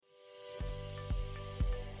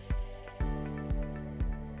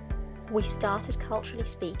We started Culturally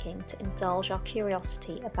Speaking to indulge our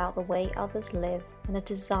curiosity about the way others live and a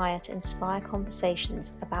desire to inspire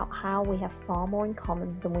conversations about how we have far more in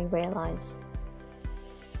common than we realise.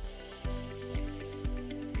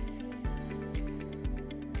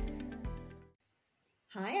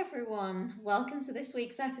 Hi everyone, welcome to this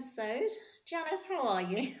week's episode. Janice, how are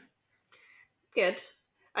you? Good.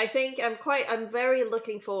 I think I'm very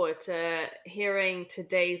looking forward to hearing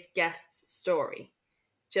today's guest's story.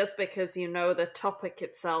 Just because, the topic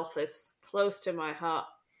itself is close to my heart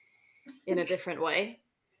in a different way.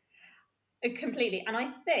 Completely. And I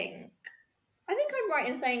think I'm right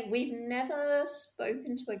in saying we've never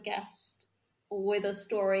spoken to a guest with a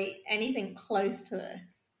story anything close to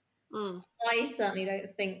this. I certainly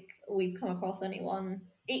don't think we've come across anyone,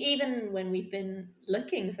 even when we've been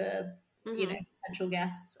looking for, potential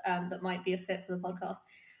guests that might be a fit for the podcast.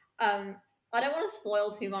 I don't want to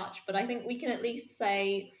spoil too much, but I think we can at least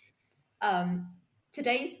say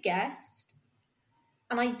today's guest,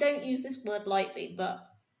 and I don't use this word lightly, but,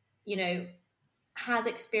 has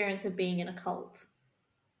experience of being in a cult.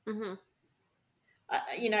 Mm-hmm.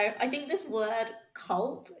 I think this word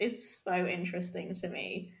cult is so interesting to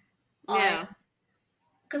me. Yeah.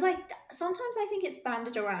 Because sometimes I think it's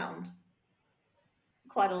banded around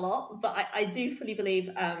quite a lot, but I do fully believe,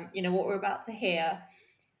 what we're about to hear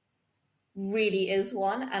really is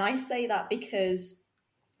one. And I say that because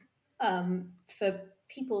for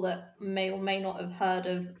people that may or may not have heard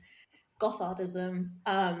of Gothardism,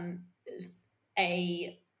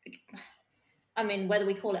 whether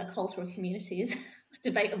we call it a cult or a community is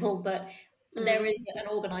debatable, but there is an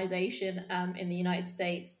organization in the United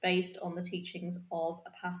States based on the teachings of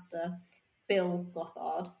a pastor, Bill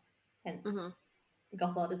Gothard, hence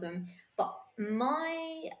Gothardism. But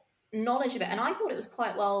my knowledge of it, and I thought it was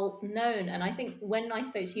quite well known, and I think when I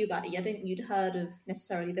spoke to you about it, I didn't you'd heard of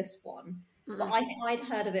necessarily this one, but I think I'd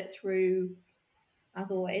heard of it through,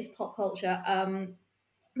 as always, pop culture.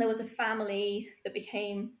 There was a family that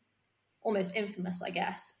became almost infamous, I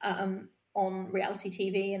guess, on reality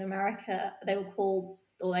TV in America. They were called,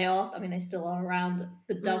 or they are, they still are around,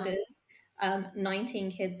 the Duggars, 19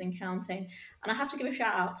 kids and counting. And I have to give a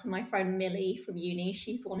shout out to my friend Millie from uni.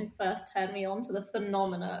 She's the one who first turned me on to the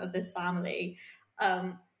phenomena of this family.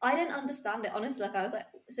 I didn't understand it, honestly. I was like,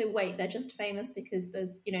 so wait, they're just famous because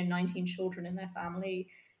there's, 19 children in their family.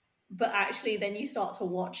 But actually then you start to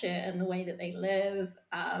watch it and the way that they live.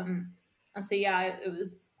 And so, it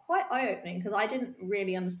was quite eye-opening because I didn't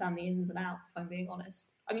really understand the ins and outs, if I'm being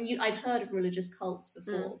honest. I'd heard of religious cults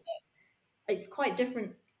before, but it's quite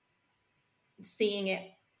different seeing it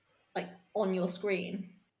like on your screen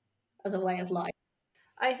as a way of life.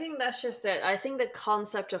 I think that's just it. I think the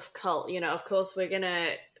concept of cult, of course, we're going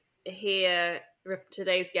to hear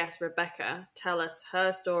today's guest, Rebecca, tell us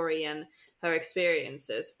her story and her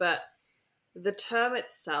experiences. But the term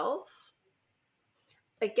itself,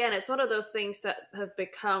 again, it's one of those things that have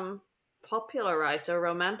become popularized or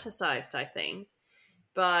romanticized, I think,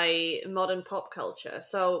 by modern pop culture.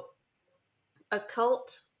 So a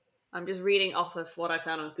cult, I'm just reading off of what I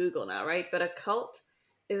found on Google now, right? But a cult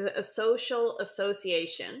is a social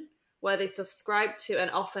association where they subscribe to an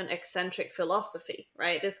often eccentric philosophy,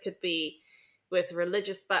 right? This could be with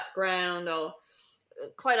religious background or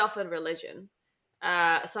quite often religion.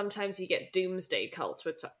 Sometimes you get doomsday cults,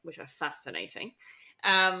 which are fascinating.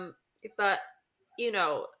 But,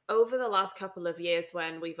 over the last couple of years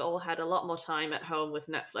when we've all had a lot more time at home with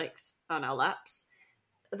Netflix on our laps,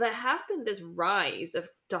 there have been this rise of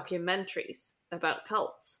documentaries about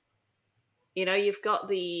cults. You've got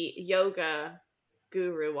the yoga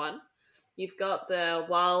guru one. You've got the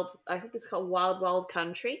I think it's called Wild Wild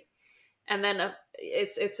Country. And then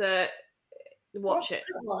it's a, watch it.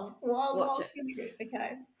 Wild Country,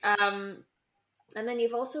 okay. And then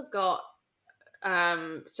you've also got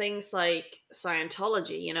things like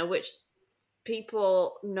Scientology, which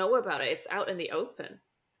people know about it. It's out in the open,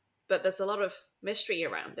 but there's a lot of mystery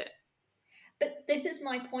around it. But this is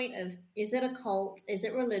my point of, is it a cult? Is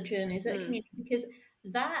it religion? Is it a community? Because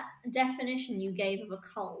that definition you gave of a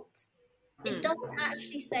cult, it doesn't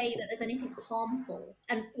actually say that there's anything harmful.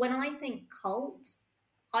 And when I think cult,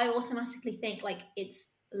 I automatically think like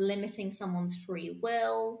it's limiting someone's free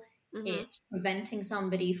will. It's preventing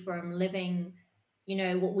somebody from living,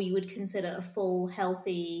 what we would consider a full,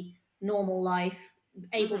 healthy, normal life,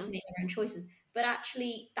 able to make their own choices. But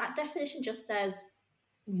actually, that definition just says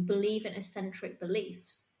you believe in eccentric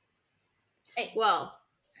beliefs. Well,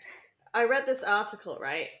 I read this article,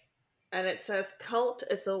 right? And it says cult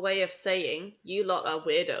is a way of saying you lot are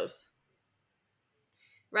weirdos.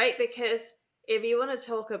 Right? Because if you want to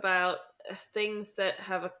talk about things that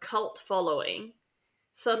have a cult following,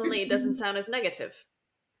 suddenly it doesn't sound as negative.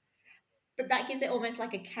 But that gives it almost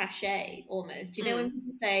like a cachet, almost. Do you know Mm. when people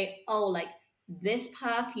say, oh, like this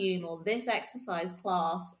perfume or this exercise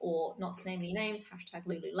class, or not to name any names, hashtag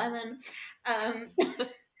Lululemon, um,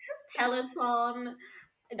 Peloton.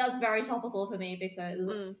 That's very topical for me because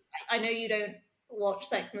I know you don't watch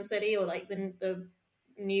Sex and the City or like the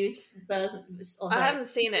news version. Oh, I sorry. haven't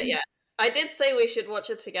seen it yet. I did say we should watch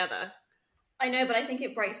it together. I know, but I think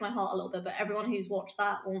it breaks my heart a little bit. But everyone who's watched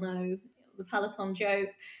that will know the Peloton joke.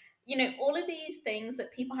 You know, all of these things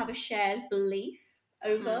that people have a shared belief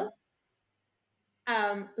over.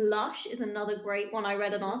 Lush is another great one. I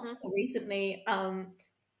read an article recently,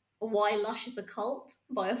 why Lush is a cult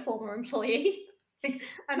by a former employee. And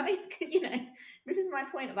I, you know, this is my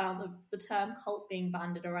point about the term cult being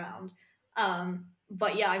bandied around.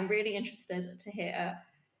 But yeah, I'm really interested to hear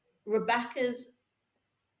Rebecca's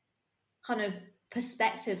kind of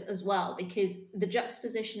perspective as well, because the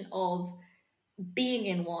juxtaposition of being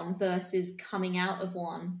in one versus coming out of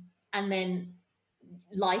one and then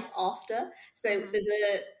life after. So there's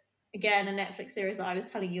again a Netflix series that I was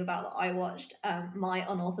telling you about that I watched, My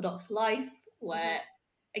Unorthodox Life, where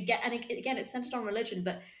again it's centered on religion,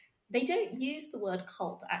 but they don't use the word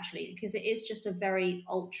cult actually because it is just a very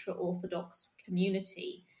ultra orthodox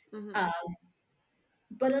community.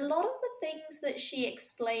 But a lot of the things that she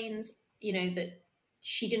explains, you know, that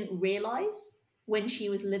she didn't realize when she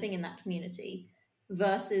was living in that community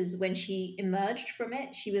versus when she emerged from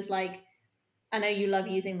it, she was like, I know you love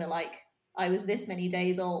using the like, I was this many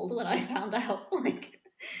days old when I found out, like,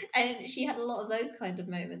 and she had a lot of those kind of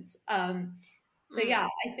moments. So yeah,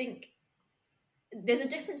 I think there's a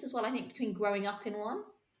difference as well, I think, between growing up in one,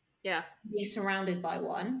 being surrounded by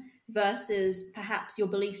one, versus perhaps your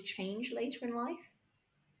beliefs change later in life.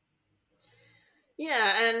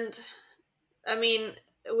 Yeah, and I mean,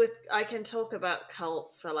 I can talk about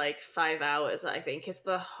cults for like 5 hours, I think. It's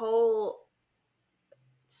the whole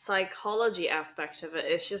psychology aspect of it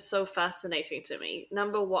is just so fascinating to me.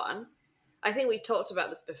 Number one, I think we've talked about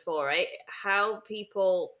this before, right? How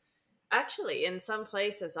people actually, in some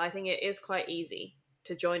places, I think it is quite easy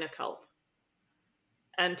to join a cult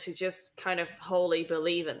and to just kind of wholly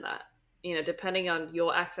believe in that, you know, depending on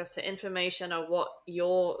your access to information or what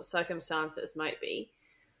your circumstances might be.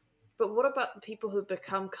 But what about the people who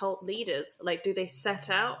become cult leaders? Like, do they set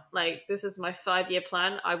out, like, this is my 5-year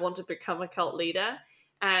plan, I want to become a cult leader?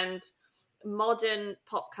 And modern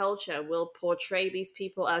pop culture will portray these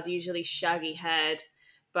people as usually shaggy haired,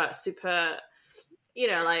 but super, you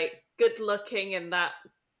know, like good looking in that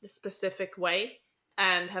specific way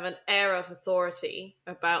and have an air of authority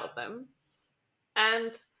about them.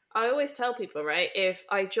 And I always tell people, right, if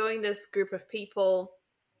I join this group of people,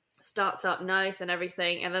 starts out nice and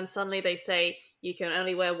everything, and then suddenly they say you can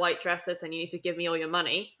only wear white dresses and you need to give me all your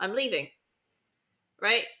money, I'm leaving.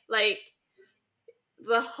 Right? Like,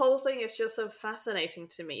 the whole thing is just so fascinating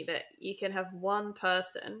to me that you can have one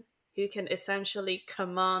person who can essentially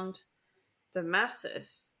command the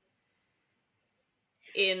masses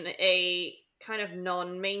in a kind of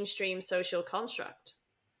non-mainstream social construct.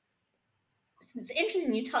 It's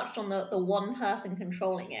interesting you touched on the one person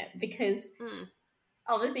controlling it, because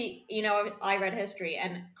obviously, you know, I read history,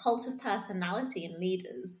 and cult of personality in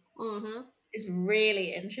leaders is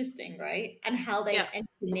really interesting, right? And how they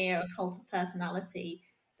engineer a cult of personality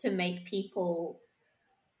to make people,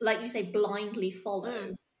 like you say, blindly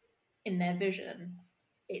follow in their vision.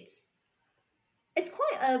 It's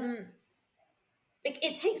quite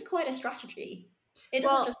it takes quite a strategy. It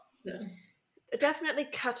doesn't just happen. Definitely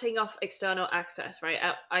cutting off external access, right?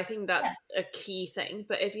 I think that's a key thing.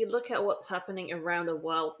 But if you look at what's happening around the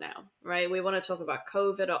world now, right, we want to talk about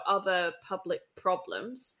COVID or other public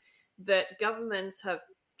problems that governments have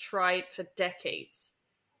tried for decades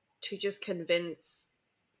to just convince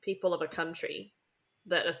people of a country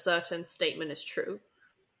that a certain statement is true.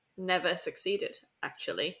 Never succeeded,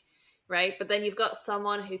 actually, right? But then you've got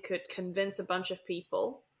someone who could convince a bunch of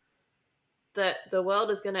people that the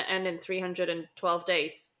world is going to end in 312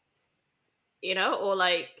 days, you know, or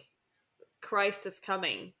like Christ is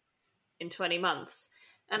coming in 20 months.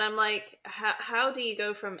 And I'm like, how do you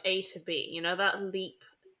go from A to B? You know, that leap,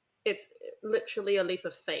 it's literally a leap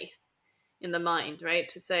of faith in the mind, right?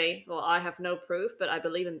 To say, well, I have no proof, but I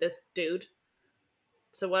believe in this dude.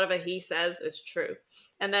 So whatever he says is true.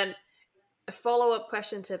 And then a follow-up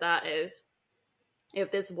question to that is,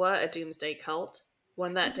 if this were a doomsday cult,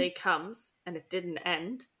 when that day comes and it didn't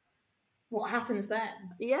end, what happens then?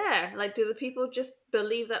 Yeah, like, do the people just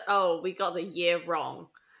believe that, oh, we got the year wrong?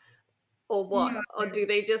 Or what? Or do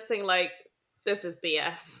they just think, like, this is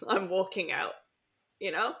BS. I'm walking out,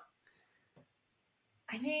 you know?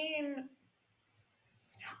 I mean,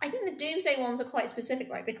 I think the doomsday ones are quite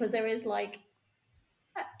specific, right? Because there is like,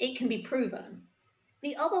 it can be proven.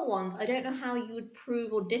 The other ones, I don't know how you would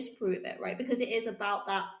prove or disprove it, right? Because it is about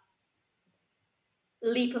that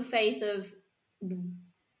leap of faith of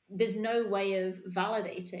there's no way of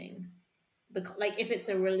validating the, like, if it's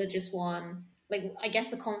a religious one, like, I guess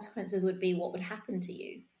the consequences would be what would happen to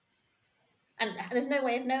you. And there's no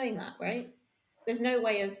way of knowing that, right? There's no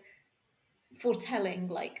way of foretelling,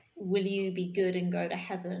 like, will you be good and go to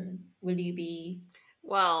heaven? Will you be.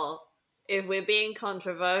 Well, if we're being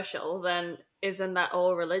controversial, then isn't that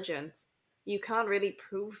all religions? You can't really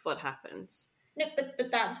prove what happens. No,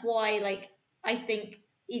 but that's why, like, I think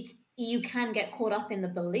it's, you can get caught up in the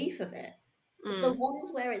belief of it. But the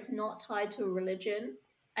ones where it's not tied to a religion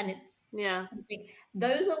and it's Yeah. something,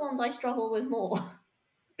 those are the ones I struggle with more.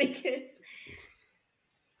 Because,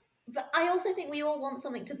 but I also think we all want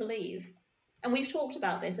something to believe. And we've talked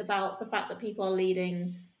about this, about the fact that people are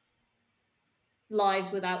leading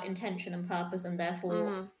lives without intention and purpose, and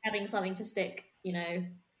therefore having something to stick, you know,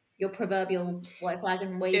 your proverbial white flag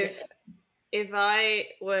and wave it. If I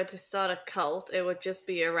were to start a cult, it would just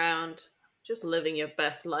be around just living your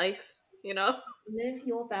best life, you know? Live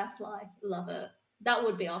your best life. Love it. That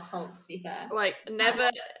would be our cult, to be fair. Like,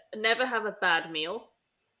 never have a bad meal.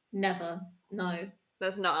 Never. No.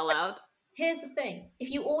 That's not allowed. Here's the thing. If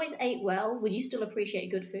you always ate well, would you still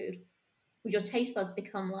appreciate good food? Would your taste buds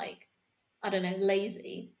become, like, I don't know,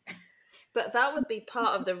 lazy? But that would be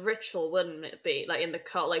part of the ritual, wouldn't it be? Like, in the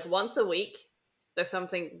cult, like, once a week, there's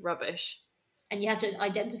something rubbish. And you have to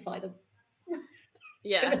identify them.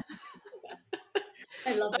 Yeah.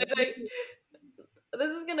 I love it. This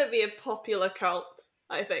is going to be a popular cult,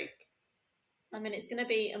 I think. I mean, it's going to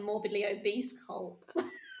be a morbidly obese cult.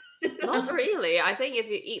 Not really. I think if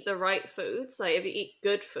you eat the right foods, like if you eat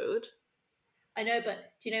good food. I know,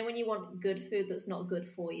 but do you know when you want good food that's not good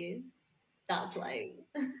for you? That's like...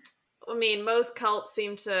 I mean, most cults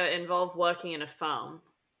seem to involve working in a farm.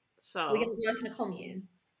 So we're going to work in a commune.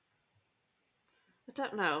 I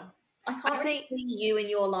don't know. I can't really see you in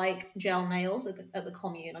your, like, gel nails at the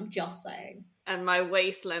commune. I'm just saying. And my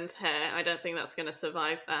waist-length hair. I don't think that's going to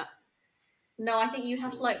survive that. No, I think you'd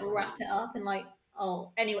have to, like, wrap it up and, like,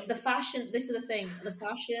 oh, anyway, the fashion, this is the thing, the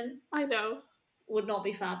fashion... I know. Would not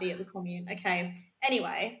be fabby at the commune. Okay,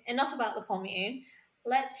 anyway, enough about the commune.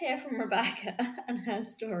 Let's hear from Rebecca and her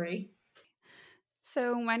story.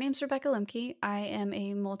 So my name's Rebecca Lemke. I am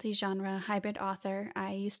a multi-genre hybrid author.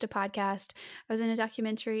 I used to podcast, I was in a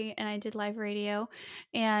documentary, and I did live radio.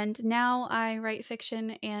 And now I write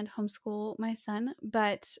fiction and homeschool my son.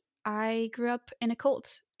 But I grew up in a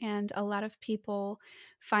cult, and a lot of people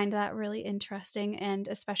find that really interesting. And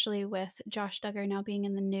especially with Josh Duggar now being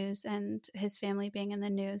in the news and his family being in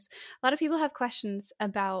the news, a lot of people have questions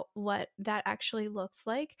about what that actually looks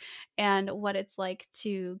like and what it's like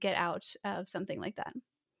to get out of something like that.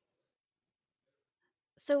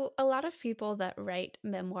 So, a lot of people that write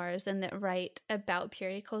memoirs and that write about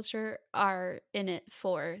purity culture are in it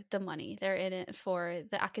for the money. They're in it for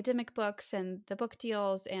the academic books and the book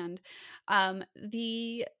deals and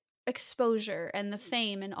the exposure and the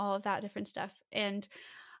fame and all of that different stuff. And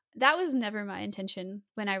that was never my intention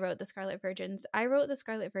when I wrote The Scarlet Virgins. I wrote The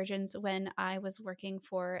Scarlet Virgins when I was working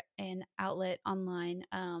for an outlet online.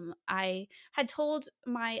 I had told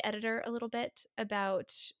my editor a little bit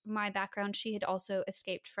about my background. She had also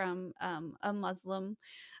escaped from a Muslim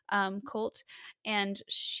cult, and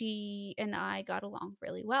she and I got along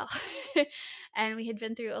really well. And we had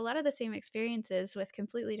been through a lot of the same experiences with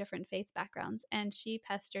completely different faith backgrounds. And she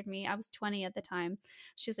pestered me. I was 20 at the time.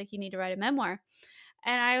 She was like, "You need to write a memoir."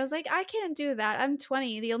 And I was like, I can't do that. I'm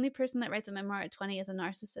 20. The only person that writes a memoir at 20 is a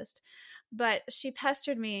narcissist. But she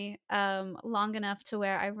pestered me long enough to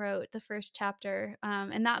where I wrote the first chapter.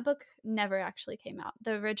 And that book never actually came out.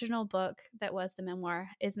 The original book that was the memoir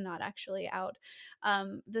is not actually out.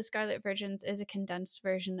 The Scarlet Virgins is a condensed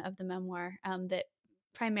version of the memoir that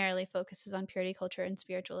primarily focuses on purity culture and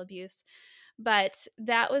spiritual abuse. But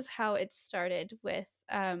that was how it started, with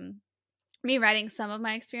me writing some of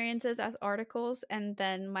my experiences as articles, and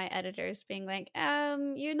then my editors being like,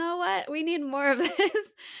 you know what, we need more of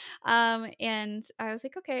this. And I was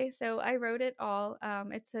like, okay. So I wrote it all.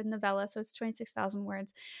 It's a novella, so it's 26,000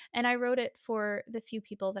 words, and I wrote it for the few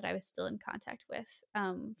people that I was still in contact with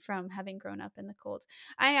from having grown up in the cult.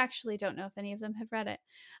 I actually don't know if any of them have read it,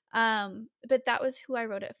 but that was who I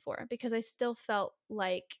wrote it for, because I still felt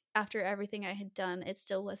like after everything I had done, it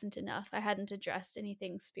still wasn't enough. I hadn't addressed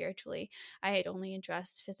anything spiritually. I had only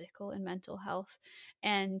addressed physical and mental health.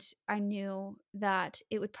 And I knew that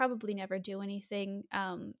it would probably never do anything.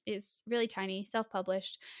 It's really tiny,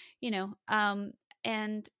 self-published, you know.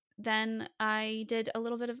 And then I did a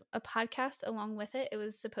little bit of a podcast along with it. It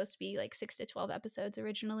was supposed to be like 6 to 12 episodes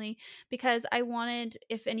originally, because I wanted,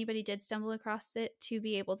 if anybody did stumble across it, to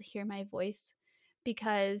be able to hear my voice.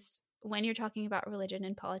 Because when you're talking about religion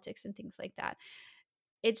and politics and things like that,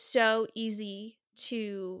 it's so easy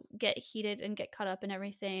to get heated and get caught up in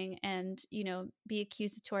everything and, you know, be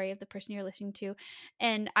accusatory of the person you're listening to.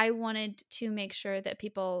 And I wanted to make sure that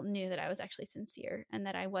people knew that I was actually sincere and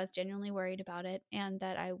that I was genuinely worried about it and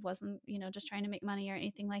that I wasn't, you know, just trying to make money or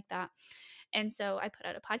anything like that. And so I put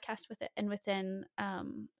out a podcast with it. And within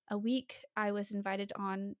a week, I was invited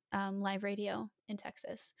on live radio in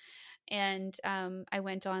Texas. And I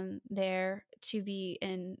went on there to be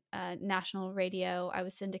in national radio. I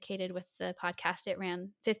was syndicated with the podcast. It ran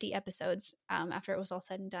 50 episodes after it was all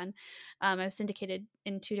said and done. I was syndicated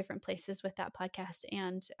in 2 different places with that podcast.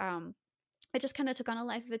 And it just kind of took on a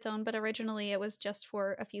life of its own, but originally it was just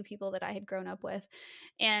for a few people that I had grown up with.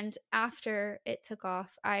 And after it took off,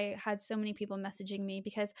 I had so many people messaging me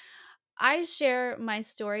because I share my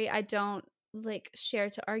story. I don't like share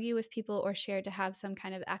to argue with people or share to have some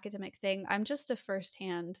kind of academic thing. I'm just a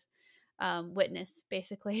firsthand witness,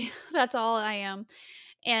 basically. That's all I am.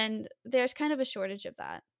 And there's kind of a shortage of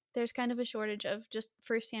that. There's kind of a shortage of just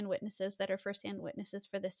firsthand witnesses that are firsthand witnesses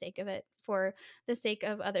for the sake of it, for the sake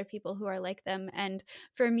of other people who are like them. And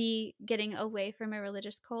for me, getting away from a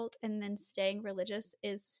religious cult and then staying religious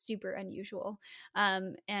is super unusual.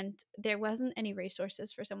 And there wasn't any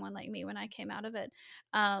resources for someone like me when I came out of it,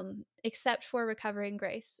 except for Recovering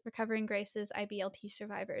Grace. Recovering Grace is IBLP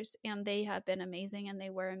survivors, and they have been amazing, and they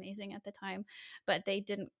were amazing at the time, but they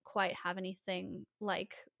didn't quite have anything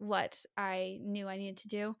like what I knew I needed to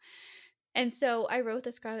do. And so I wrote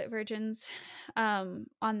the Scarlet Virgins on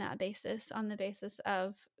that basis, on the basis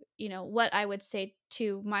of, you know, what I would say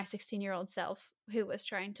to my 16-year-old self who was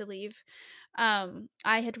trying to leave. I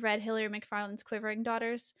had read Hilary McFarland's Quivering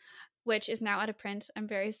Daughters, which is now out of print. I'm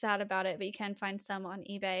very sad about it, but you can find some on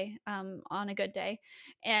eBay on a good day.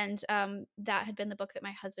 And that had been the book that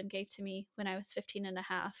my husband gave to me when I was 15 and a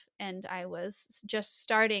half. And I was just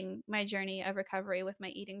starting my journey of recovery with my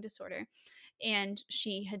eating disorder. And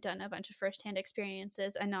she had done a bunch of firsthand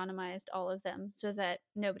experiences, anonymized all of them so that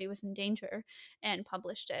nobody was in danger, and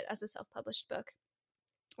published it as a self-published book.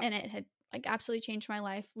 And it had like absolutely changed my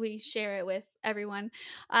life. We share it with everyone.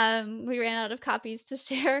 We ran out of copies to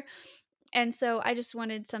share. And so I just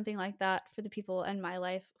wanted something like that for the people in my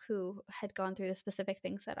life who had gone through the specific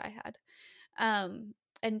things that I had.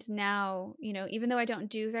 And now, you know, even though I don't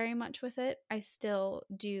do very much with it, I still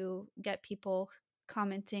do get people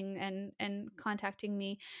commenting and contacting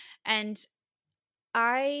me. And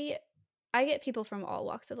I get people from all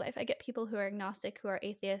walks of life. I get people who are agnostic, who are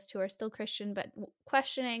atheists, who are still Christian but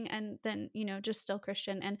questioning, and then, you know, just still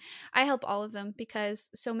Christian. And I help all of them because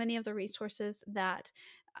so many of the resources that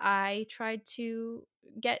I tried to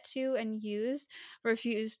get to and use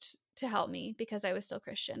refused to help me because I was still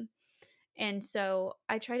Christian. And so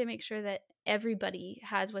I try to make sure that everybody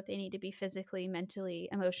has what they need to be physically, mentally,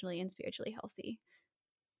 emotionally, and spiritually healthy.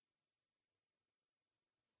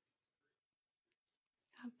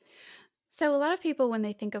 So, a lot of people, when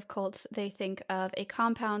they think of cults, they think of a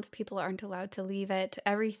compound. People aren't allowed to leave it.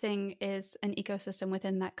 Everything is an ecosystem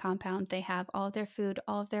within that compound. They have all of their food,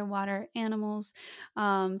 all of their water, animals,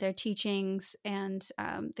 their teachings, and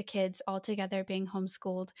the kids all together being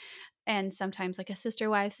homeschooled. And sometimes, like a sister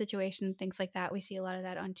wife situation, things like that. We see a lot of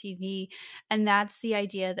that on TV. And that's the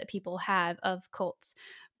idea that people have of cults.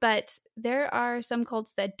 But there are some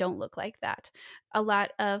cults that don't look like that. A lot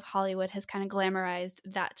of Hollywood has kind of glamorized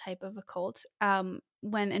that type of a cult,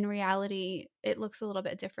 when in reality, it looks a little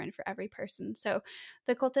bit different for every person. So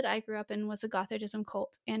the cult that I grew up in was a Gothardism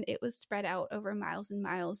cult, and it was spread out over miles and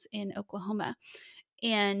miles in Oklahoma.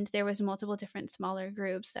 And there was multiple different smaller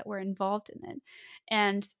groups that were involved in it.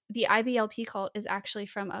 And the IBLP cult is actually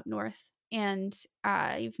from up north. And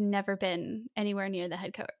I've never been anywhere near the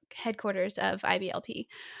headquarters of IBLP.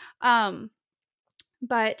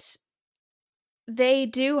 But they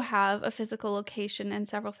do have a physical location and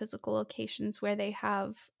several physical locations where they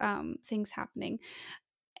have things happening.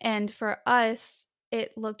 And for us,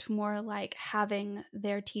 it looked more like having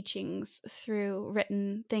their teachings through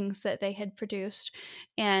written things that they had produced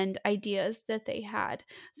and ideas that they had.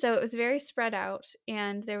 So it was very spread out,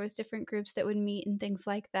 and there was different groups that would meet and things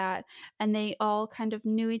like that, and they all kind of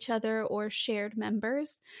knew each other or shared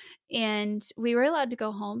members. And we were allowed to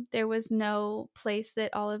go home. There was no place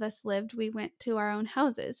that all of us lived. We went to our own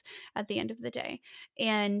houses at the end of the day.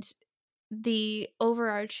 And the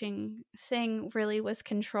overarching thing really was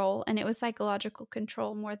control, and it was psychological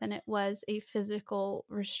control more than it was a physical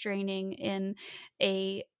restraining in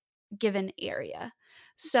a given area.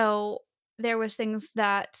 So there was things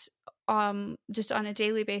that just on a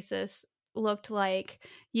daily basis looked like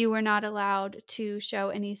you were not allowed to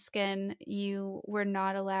show any skin, you were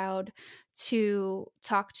not allowed to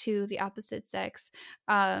talk to the opposite sex,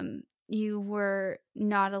 you were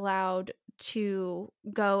not allowed to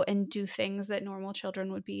go and do things that normal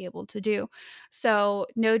children would be able to do. So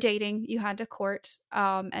no dating, you had to court,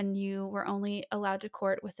 and you were only allowed to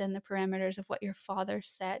court within the parameters of what your father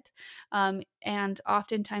set. And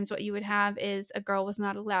oftentimes what you would have is a girl was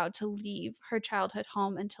not allowed to leave her childhood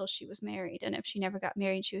home until she was married. And if she never got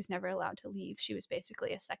married, she was never allowed to leave. She was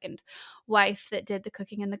basically a second wife that did the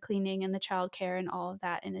cooking and the cleaning and the childcare and all of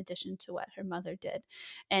that in addition to what her mother did.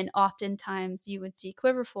 And oftentimes you would see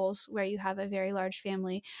quiverfuls where you have a very large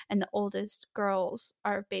family and the oldest girls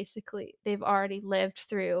are basically, they've already lived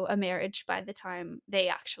through a marriage by the time they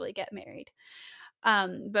actually get married,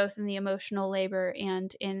 both in the emotional labor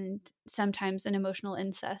and in sometimes an emotional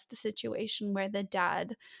incest situation where the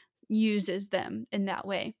dad uses them in that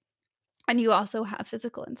way. And you also have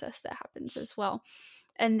physical incest that happens as well.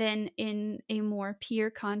 And then in a more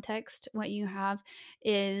peer context, what you have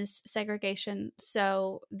is segregation.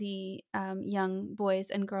 So the young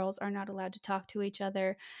boys and girls are not allowed to talk to each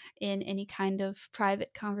other in any kind of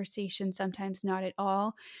private conversation, sometimes not at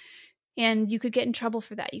all. And you could get in trouble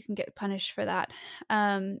for that. You can get punished for that.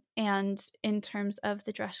 And in terms of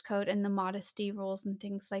the dress code and the modesty rules and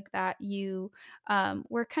things like that, you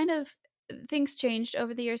were kind of, things changed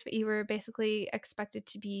over the years, but you were basically expected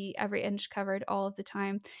to be every inch covered all of the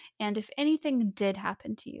time. And if anything did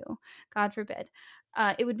happen to you, God forbid,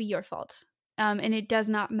 it would be your fault. And it does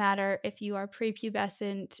not matter if you are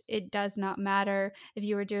prepubescent. It does not matter if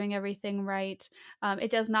you were doing everything right.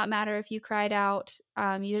 It does not matter if you cried out.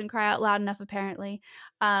 You didn't cry out loud enough, apparently.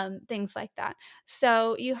 Things like that.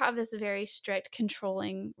 So you have this very strict,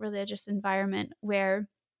 controlling religious environment where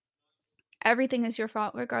everything is your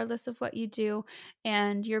fault regardless of what you do,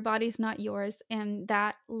 and your body's not yours. And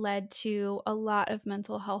that led to a lot of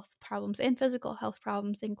mental health problems and physical health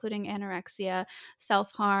problems, including anorexia,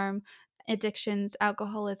 self-harm, addictions,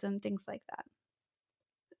 alcoholism, things like that.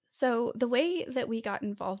 So the way that we got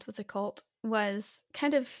involved with the cult was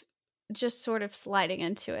kind of just sort of sliding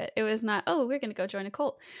into it. It was not, oh, we're going to go join a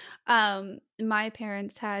cult. My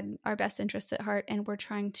parents had our best interests at heart and were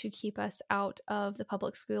trying to keep us out of the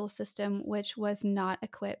public school system, which was not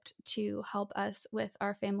equipped to help us with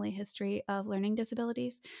our family history of learning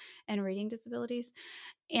disabilities and reading disabilities.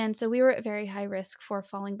 And so we were at very high risk for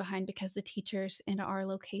falling behind because the teachers in our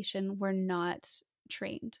location were not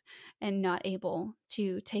trained and not able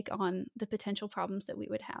to take on the potential problems that we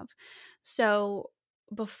would have. So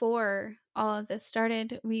before all of this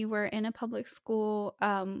started, we were in a public school.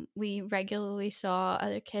 We regularly saw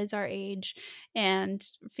other kids our age and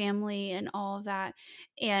family and all of that.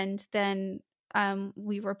 And then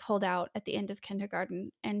we were pulled out at the end of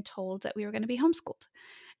kindergarten and told that we were going to be homeschooled.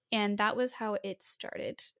 And that was how it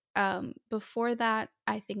started. Before that,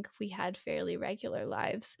 I think we had fairly regular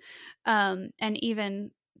lives. And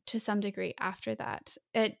even to some degree after that,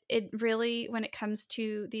 it really, when it comes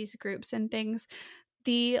to these groups and things,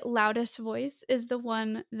 the loudest voice is the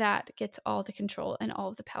one that gets all the control and all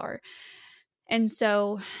of the power. And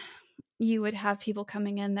so you would have people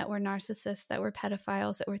coming in that were narcissists, that were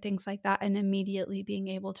pedophiles, that were things like that, and immediately being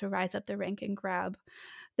able to rise up the rank and grab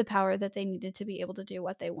the power that they needed to be able to do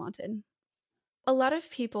what they wanted. A lot of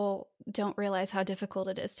people don't realize how difficult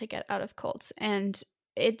it is to get out of cults, and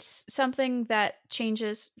it's something that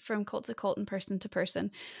changes from cult to cult and person to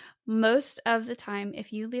person. Most of the time,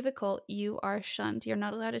 if you leave a cult, you are shunned. You're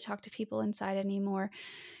not allowed to talk to people inside anymore.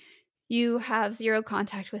 You have zero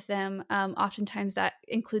contact with them. Oftentimes that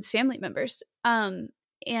includes family members.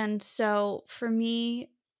 And so for me,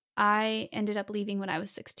 I ended up leaving when I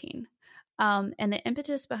was 16. And the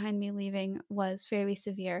impetus behind me leaving was fairly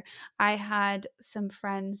severe. I had some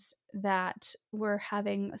friends that were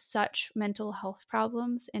having such mental health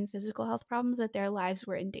problems and physical health problems that their lives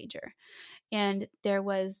were in danger. and there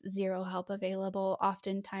was zero help available.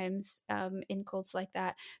 Oftentimes, in cults like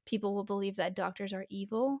that, people will believe that doctors are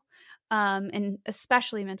evil, and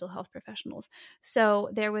especially mental health professionals. So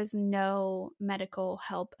there was no medical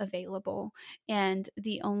help available, and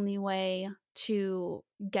the only way to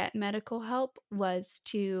get medical help was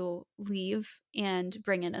to leave and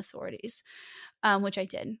bring in authorities, which I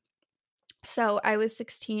did. So I was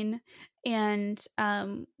 16, and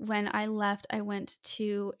when I left, I went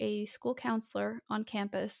to a school counselor on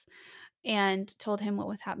campus and told him what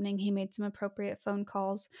was happening. He made some appropriate phone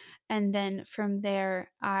calls, and then from there,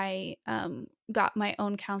 I got my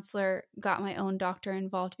own counselor, got my own doctor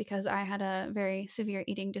involved because I had a very severe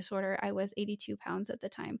eating disorder. I was 82 pounds at the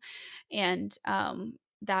time, and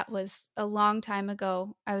that was a long time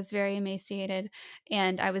ago. I was very emaciated,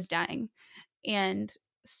 and I was dying. And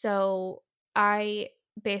so I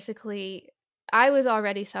basically I was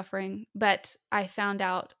already suffering, but I found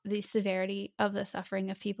out the severity of the suffering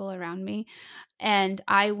of people around me, and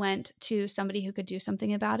I went to somebody who could do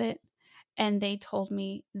something about it, and they told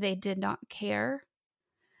me they did not care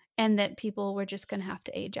and that people were just going to have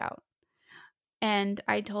to age out. And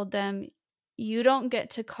I told them, you don't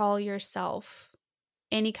get to call yourself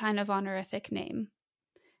any kind of honorific name.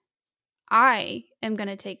 I am going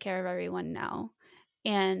to take care of everyone now,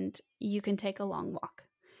 and you can take a long walk.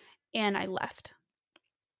 And I left.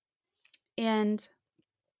 And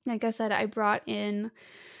like I said, I brought in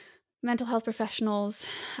mental health professionals.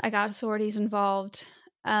 I got authorities involved,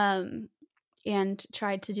 and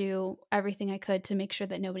tried to do everything I could to make sure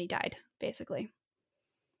that nobody died, basically.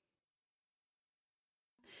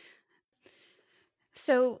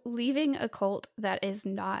 So leaving a cult that is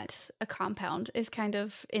not a compound is kind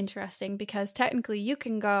of interesting because technically you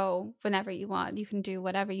can go whenever you want. You can do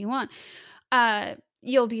whatever you want.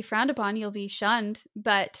 You'll be frowned upon, you'll be shunned,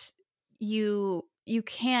 but you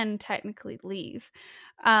can technically leave,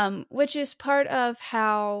 which is part of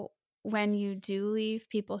how when you do leave,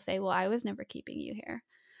 people say, well, I was never keeping you here.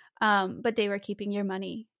 But they were keeping your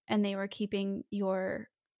money, and they were keeping your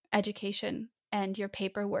education and your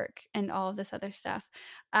paperwork and all of this other stuff.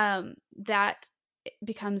 That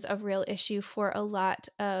becomes a real issue for a lot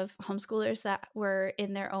of homeschoolers that were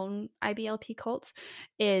in their own IBLP cults,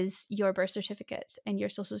 is your birth certificates and your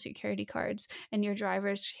social security cards and your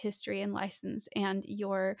driver's history and license and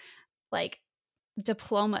your like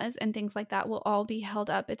diplomas and things like that will all be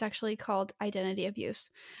held up. It's actually called identity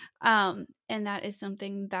abuse. And that is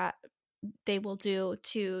something that they will do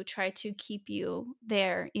to try to keep you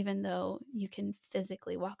there, even though you can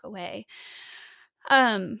physically walk away.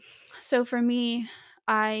 So for me,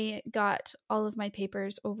 I got all of my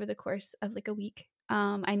papers over the course of like a week.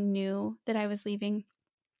 I knew that I was leaving.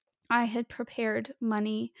 I had prepared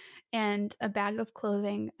money and a bag of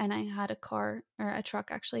clothing, and I had a car, or a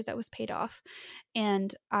truck actually, that was paid off.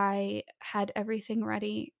 And I had everything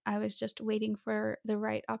ready. I was just waiting for the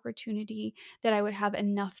right opportunity, that I would have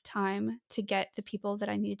enough time to get the people that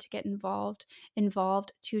I needed to get involved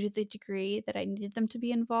to the degree that I needed them to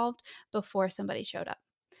be involved before somebody showed up.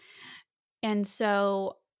 And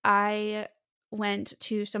so I went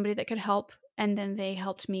to somebody that could help, and then they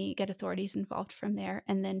helped me get authorities involved from there.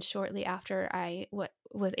 And then shortly after, I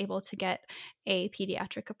was able to get a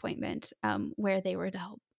pediatric appointment, where they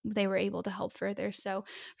were able to help further. So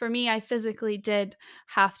for me, I physically did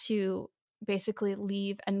have to basically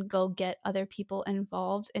leave and go get other people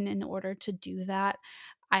involved. And in order to do that,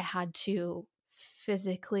 I had to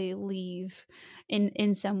physically leave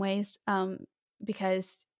in some ways,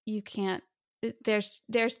 because you can't,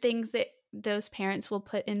 there's things that those parents will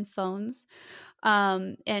put in phones,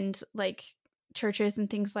 and like churches and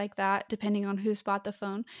things like that, depending on who's bought the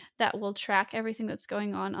phone, that will track everything that's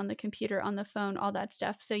going on the computer, on the phone, all that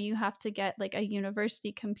stuff. So you have to get like a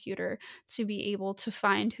university computer to be able to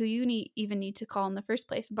find who you even need to call in the first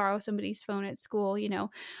place, borrow somebody's phone at school,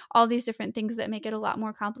 all these different things that make it a lot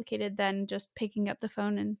more complicated than just picking up the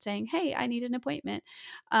phone and saying, hey, I need an appointment,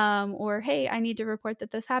 or hey, I need to report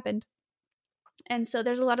that this happened. And so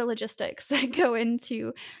there's a lot of logistics that go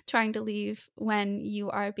into trying to leave when you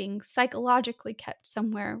are being psychologically kept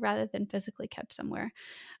somewhere rather than physically kept somewhere.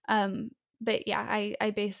 But yeah,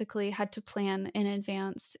 I basically had to plan in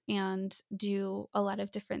advance and do a lot of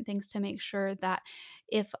different things to make sure that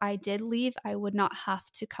if I did leave, I would not have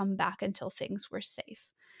to come back until things were safe.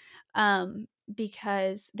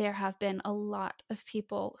 Because there have been a lot of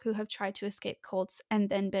people who have tried to escape cults and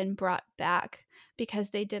then been brought back because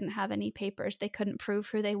they didn't have any papers. They couldn't prove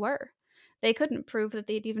who they were. They couldn't prove that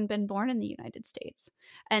they'd even been born in the United States.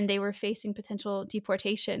 And they were facing potential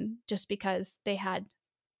deportation just because they had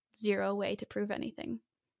zero way to prove anything.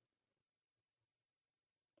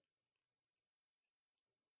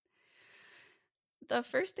 the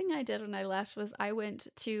first thing I did when I left was I went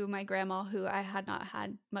to my grandma, who I had not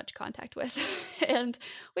had much contact with, and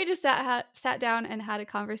we just sat down and had a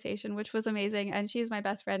conversation, which was amazing. And she's my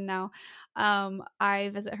best friend now. I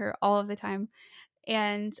visit her all of the time,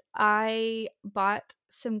 and I bought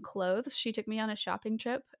some clothes. She took me on a shopping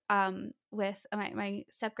trip. With my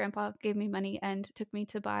step grandpa gave me money and took me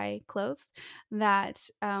to buy clothes that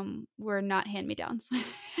were not hand me downs.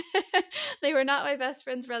 They were not my best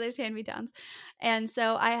friend's brother's hand me downs, and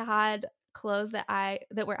so I had clothes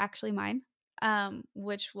that were actually mine,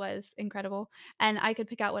 which was incredible, and I could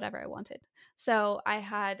pick out whatever I wanted. So I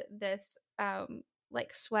had this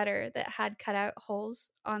like sweater that had cut out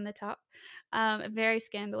holes on the top, very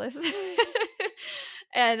scandalous.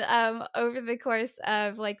 And over the course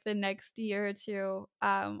of like the next year or two,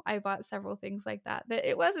 I bought several things like that. That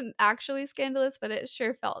it wasn't actually scandalous, but it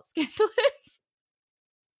sure felt scandalous.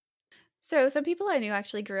 So some people I knew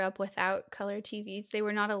actually grew up without color TVs. They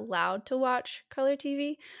were not allowed to watch color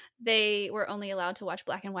TV. They were only allowed to watch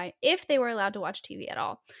black and white if they were allowed to watch TV at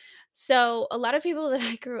all. So a lot of people that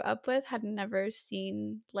I grew up with had never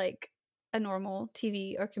seen like a normal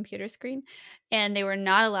TV or computer screen, and they were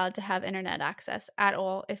not allowed to have internet access at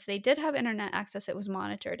all. If they did have internet access, it was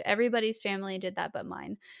monitored. Everybody's family did that but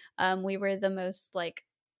mine. We were the most like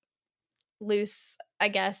loose, I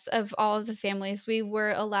guess, of all of the families. We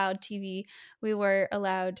were allowed TV. We were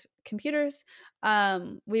allowed computers.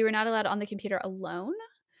 We were not allowed on the computer alone.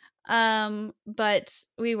 But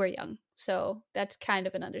we were young, so that's kind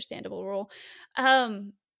of an understandable rule.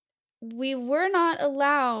 We were not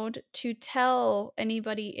allowed to tell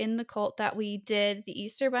anybody in the cult that we did the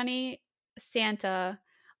Easter Bunny, Santa,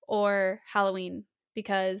 or Halloween,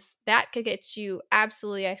 because that could get you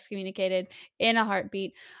absolutely excommunicated in a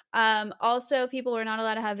heartbeat. Also, people were not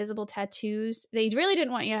allowed to have visible tattoos. They really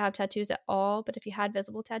didn't want you to have tattoos at all, but if you had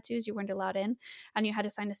visible tattoos, you weren't allowed in, and you had to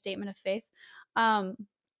sign a statement of faith.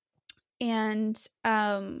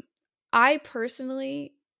 I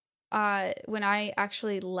personally, when I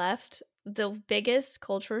actually left, the biggest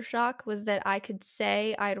culture shock was that I could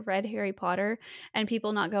say I'd read Harry Potter and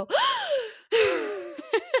people not go,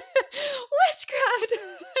 witchcraft.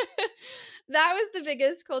 That was the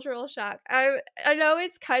biggest cultural shock. I know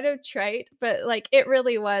it's kind of trite, but like it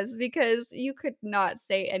really was, because you could not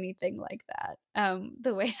say anything like that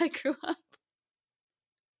the way I grew up.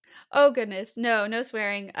 Oh goodness, no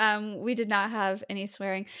swearing. We did not have any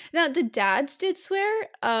swearing. Now the dads did swear,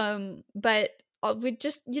 but you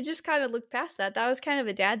just kind of looked past that. That was kind of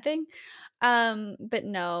a dad thing. But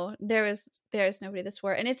no, there's nobody that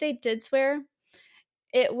swore. And if they did swear,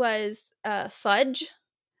 it was fudge,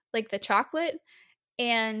 like the chocolate,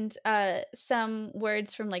 and some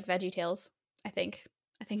words from like VeggieTales, I think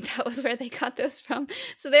that was where they got those from.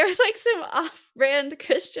 So there was like some off-brand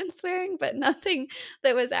Christian swearing, but nothing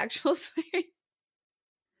that was actual swearing.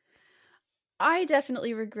 I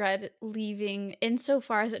definitely regret leaving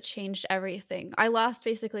insofar as it changed everything. I lost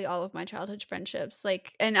basically all of my childhood friendships.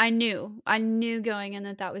 And I knew going in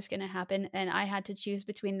that was going to happen, and I had to choose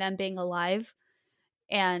between them being alive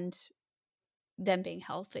and them being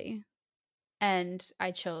healthy. And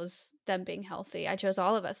I chose them being healthy. I chose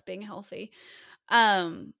all of us being healthy.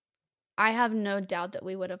 I have no doubt that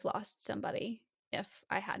we would have lost somebody if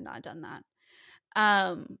I had not done that.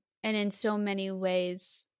 And in so many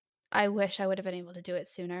ways, I wish I would have been able to do it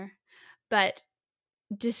sooner. But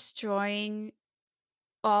destroying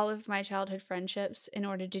all of my childhood friendships in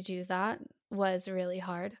order to do that was really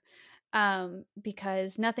hard.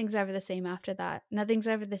 Because nothing's ever the same after that. Nothing's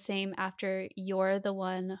ever the same after you're the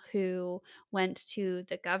one who went to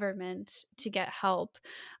the government to get help,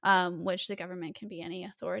 which the government can be any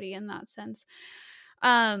authority in that sense.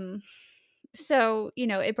 So,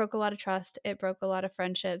 it broke a lot of trust. It broke a lot of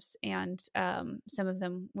friendships, and some of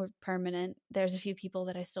them were permanent. There's a few people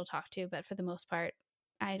that I still talk to, but for the most part,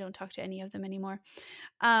 I don't talk to any of them anymore.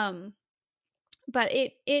 But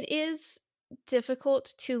it is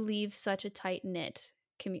difficult to leave such a tight-knit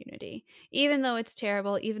community. Even though it's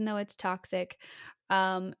terrible, even though it's toxic,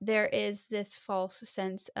 there is this false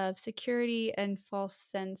sense of security and false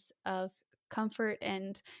sense of comfort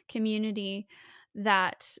and community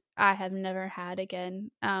that I have never had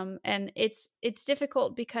again. And it's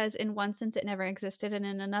difficult because in one sense it never existed, and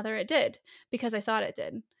in another it did, because I thought it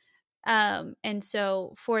did. And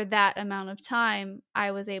so for that amount of time, I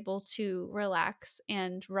was able to relax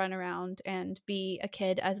and run around and be a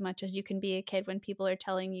kid as much as you can be a kid when people are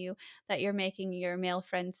telling you that you're making your male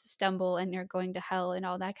friends stumble and you're going to hell and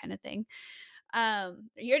all that kind of thing.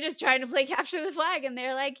 You're just trying to play capture the flag, and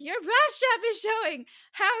they're like, your bra strap is showing.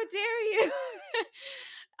 How dare you?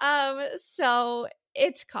 So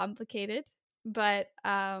it's complicated. but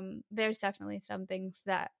there's definitely some things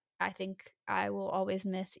that I think I will always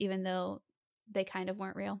miss, even though they kind of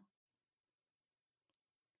weren't real.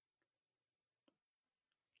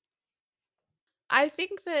 I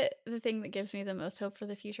think that the thing that gives me the most hope for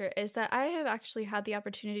the future is that I have actually had the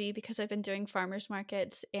opportunity, because I've been doing farmers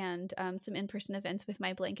markets and some in-person events with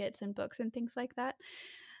my blankets and books and things like that.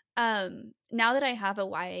 Now that I have a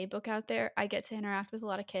YA book out there, I get to interact with a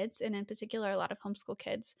lot of kids, and in particular, a lot of homeschool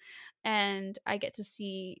kids. And I get to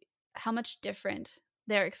see how much different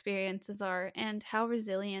their experiences are and how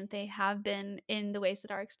resilient they have been in the ways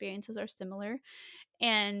that our experiences are similar.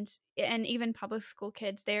 And even public school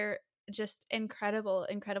kids, they're just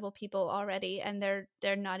incredible people already, and they're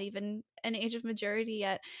not even an age of majority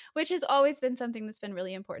yet, which has always been something that's been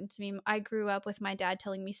really important to me. I grew up with my dad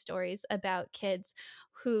telling me stories about kids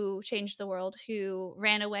who changed the world, who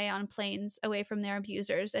ran away on planes away from their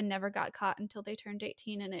abusers and never got caught until they turned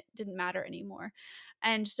 18 and it didn't matter anymore.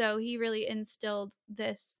 And so he really instilled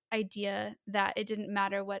this idea that it didn't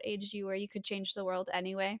matter what age you were, you could change the world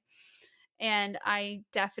anyway. And I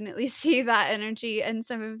definitely see that energy in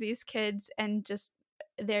some of these kids, and just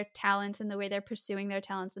their talents and the way they're pursuing their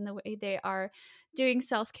talents and the way they are doing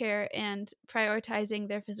self-care and prioritizing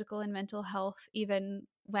their physical and mental health, even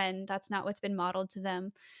when that's not what's been modeled to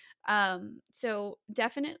them. So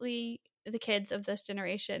definitely the kids of this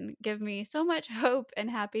generation give me so much hope and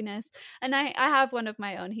happiness. And I have one of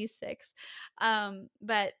my own, he's 6.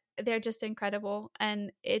 But they're just incredible,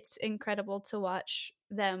 and it's incredible to watch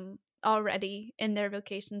them already in their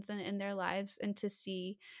vocations and in their lives, and to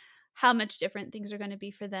see how much different things are going to be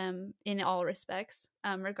for them in all respects,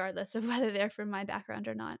 regardless of whether they're from my background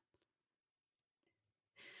or not.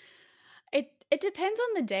 It depends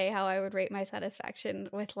on the day how I would rate my satisfaction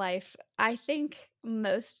with life. I think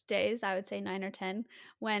most days I would say 9 or 10,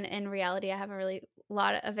 when in reality I have a really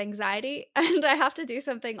lot of anxiety and I have to do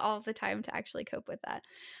something all the time to actually cope with that.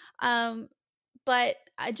 Um, but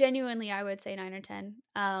genuinely, I would say 9 or 10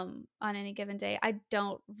 on any given day. I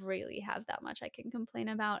don't really have that much I can complain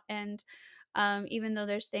about. And even though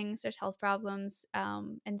there's health problems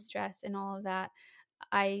and stress and all of that,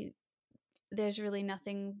 I there's really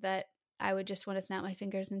nothing that I would just want to snap my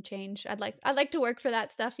fingers and change. I'd like to work for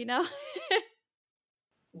that stuff, you know?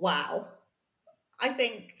 Wow. I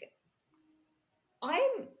think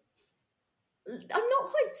I'm not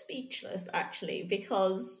quite speechless, actually,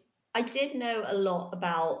 because I did know a lot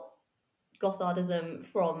about Gothardism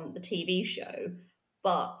from the TV show,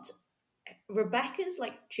 but Rebecca's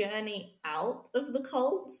like journey out of the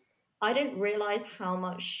cult, I didn't realize how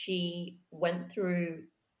much she went through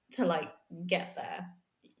to like get there,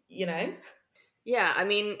 you know? Yeah, I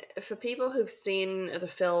mean, for people who've seen the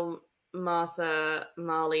film Martha,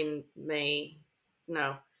 Marlene, May,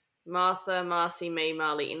 no, Martha, Marcy, May,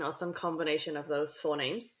 Marlene, or some combination of those 4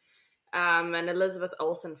 names, an Elizabeth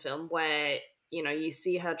Olsen film where, you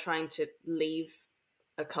see her trying to leave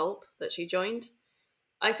a cult that she joined.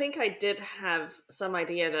 I think I did have some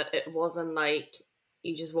idea that it wasn't like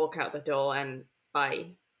you just walk out the door and bye.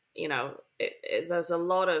 There's a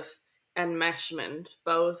lot of enmeshment,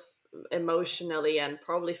 both emotionally and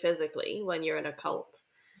probably physically, when you're in a cult.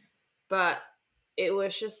 But it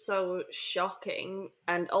was just so shocking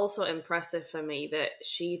and also impressive for me that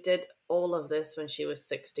she did all of this when she was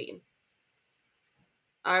 16.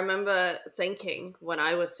 I remember thinking when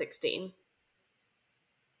I was 16,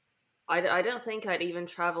 I don't think I'd even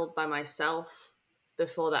traveled by myself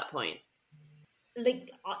before that point.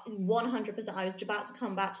 Like 100%. I was about to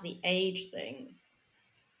come back to the age thing.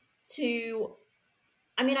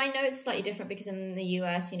 I mean, I know it's slightly different because in the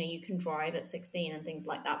US, you can drive at 16 and things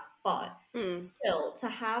like that, but still, to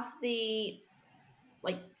have the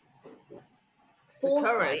like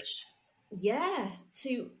foresight, courage, yeah,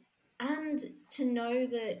 to know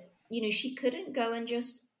that she couldn't go and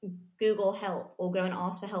just Google help or go and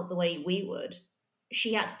ask for help the way we would.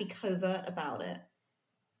 She had to be covert about it.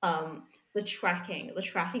 The tracking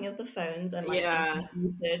of the phones and like internet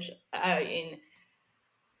usage. I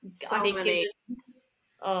think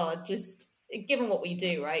just given what we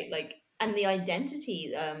do, right? Like, and the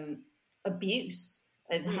identity abuse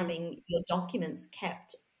of having your documents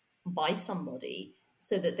kept by somebody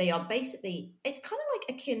so that they are basically, it's kind of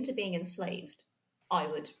like akin to being enslaved, I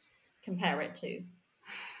would compare it to.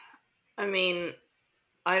 I mean,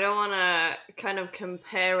 I don't want to kind of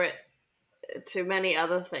compare it to many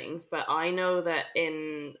other things, but I know that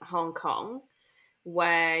in Hong Kong,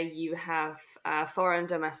 where you have foreign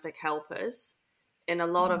domestic helpers, in a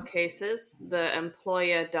lot of cases, the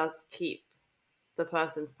employer does keep the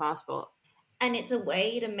person's passport. And it's a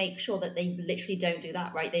way to make sure that they literally don't do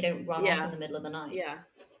that, right? They don't run off in the middle of the night. Yeah.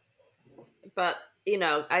 But you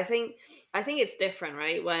know, I think it's different,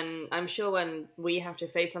 right? When I'm sure when we have to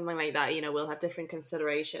face something like that, you know, we'll have different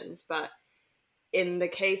considerations. But in the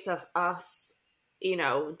case of us, you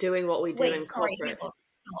know, doing what we do Wait, in sorry, hang corporate, on,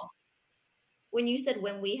 stop. When you said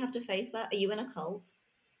when we have to face that, are you in a cult?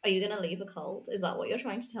 Are you going to leave a cult? Is that what you're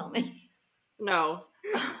trying to tell me? no,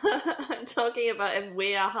 I'm talking about if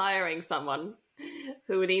we are hiring someone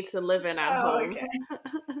who needs to live in our Oh, home. okay.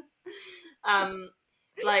 um,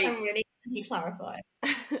 like, I'm really glad you clarify.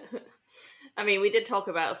 I mean, we did talk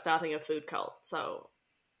about starting a food cult, so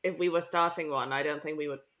if we were starting one, I don't think we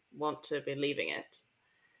would want to be leaving it.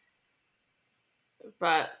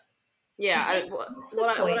 But yeah, I think that's the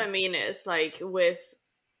what point. I mean is like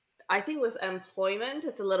I think with employment,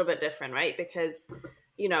 it's a little bit different, right? Because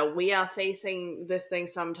you know we are facing this thing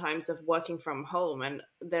sometimes of working from home, and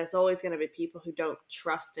there's always going to be people who don't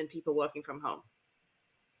trust in people working from home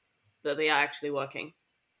that they are actually working.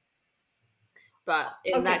 But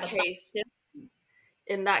Okay, but that's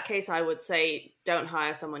in that case, I would say don't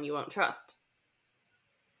hire someone you won't trust.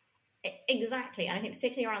 exactly. And I think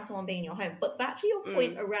particularly around someone being in your home. But back to your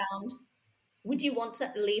point Mm. around, would you want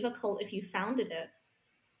to leave a cult if you founded it?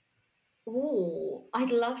 Oh, I'd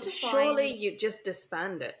love to Surely find. you just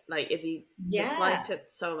disband it. Like if you Yeah. disliked it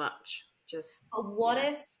so much, just But what yeah.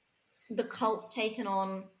 if the cult's taken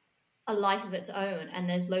on a life of its own and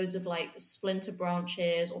there's loads of like splinter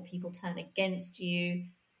branches or people turn against you?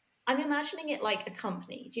 I'm imagining it like a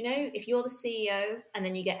company. Do you know if you're the CEO and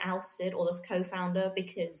then you get ousted or the co-founder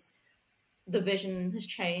because the vision has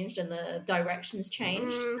changed and the direction's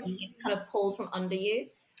changed Mm, and it's kind of pulled from under you?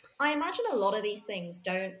 I imagine a lot of these things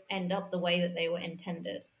don't end up the way that they were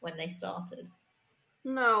intended when they started.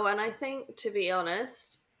 no, and I think to be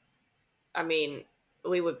honest, I mean,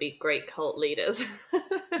 we would be great cult leaders.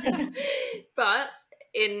 But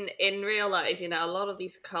in real life, you know, a lot of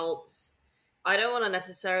these cults, I don't want to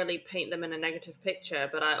necessarily paint them in a negative picture,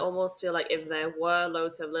 but I almost feel like if there were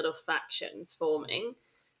loads of little factions forming,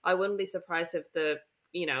 I wouldn't be surprised if the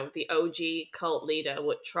OG cult leader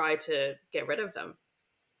would try to get rid of them.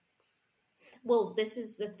 Well, this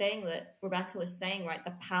is the thing that Rebecca was saying, right?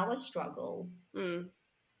 The power struggle, Mm,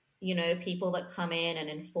 people that come in and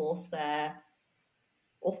enforce their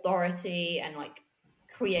authority and like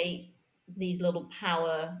create these little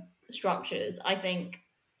power structures. I think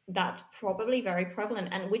that's probably very prevalent,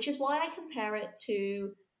 and which is why I compare it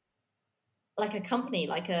to like a company,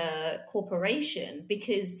 like a corporation,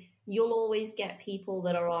 because you'll always get people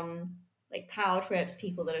that are on like power trips,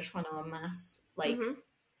 people that are trying to amass like hmm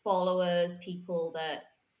followers, people that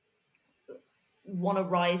want to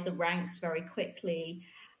rise the ranks very quickly.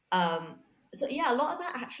 Um, so yeah, a lot of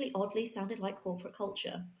that actually oddly sounded like corporate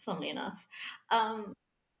culture, funnily enough. Um,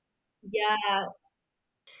 yeah,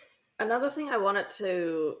 Another thing I wanted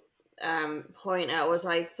to point out was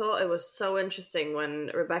I thought it was so interesting when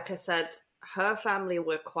Rebecca said her family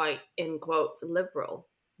were quite, in quotes, liberal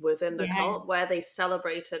within the yes. cult, where they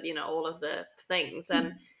celebrated, you know, all of the things.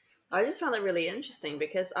 And I just found it really interesting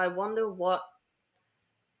because I wonder what,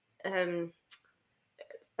 um,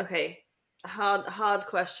 okay, hard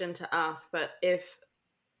question to ask, but if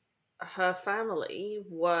her family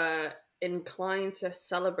were inclined to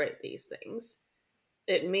celebrate these things,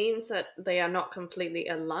 it means that they are not completely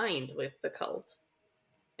aligned with the cult,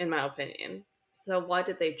 in my opinion. So why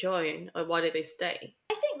did they join or why did they stay?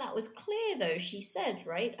 I think that was clear, though. She said,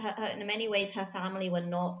 right? In many ways, her family were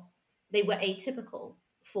not, they were atypical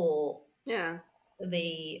for Yeah.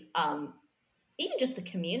 the, even just the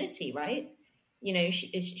community, right?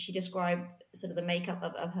 She described sort of the makeup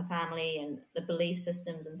of her family and the belief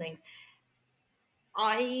systems and things.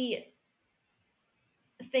 I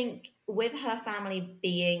think with her family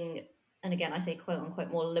being, and again, I say quote unquote,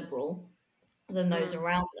 more liberal than those Mm.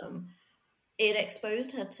 around them, it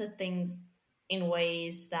exposed her to things in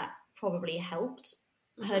ways that probably helped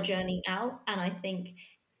her hmm journey out. And I think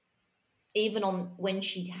even on when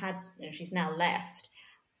she had, she's now left,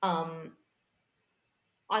 um,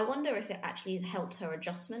 I wonder if it actually has helped her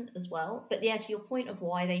adjustment as well. But yeah, to your point of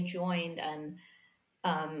why they joined, and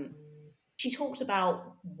um, she talked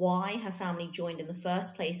about why her family joined in the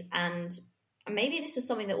first place. And maybe this is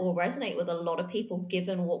something that will resonate with a lot of people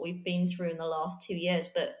given what we've been through in the last 2 years,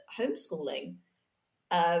 but homeschooling.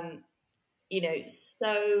 Um,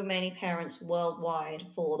 so many parents worldwide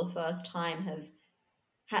for the first time have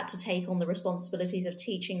had to take on the responsibilities of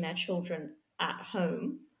teaching their children at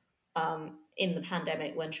home in the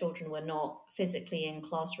pandemic when children were not physically in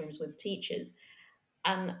classrooms with teachers.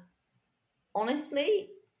 And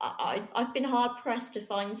honestly, I've been hard pressed to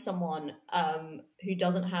find someone who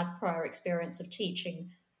doesn't have prior experience of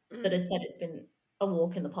teaching that Mm. has said it's been a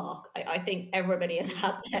walk in the park. I think everybody has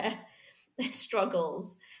had their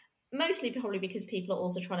struggles, mostly probably because people are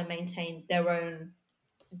also trying to maintain their own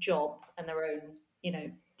job and their own,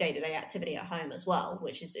 day-to-day activity at home as well,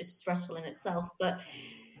 which is stressful in itself. But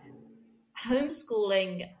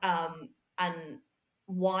homeschooling, and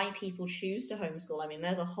why people choose to homeschool, I mean,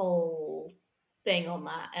 there's a whole thing on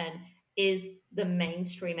that. And is the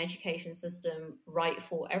mainstream education system right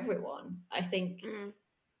for everyone? I think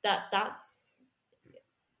that's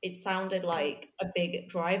it sounded like a big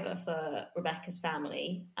driver for Rebecca's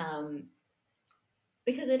family,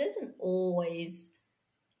 because it isn't always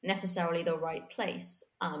necessarily the right place,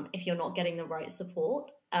 if you're not getting the right support.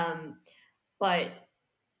 But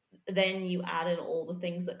then you add in all the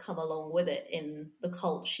things that come along with it in the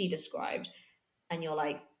cult she described, and you're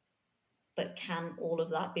like, but can all of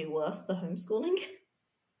that be worth the homeschooling?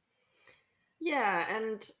 Yeah,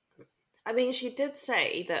 and I mean, she did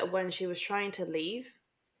say that when she was trying to leave,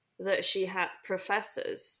 that she had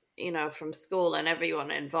professors, from school and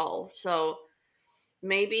everyone involved. So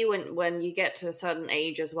maybe when you get to a certain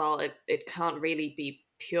age as well, it can't really be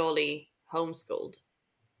purely homeschooled.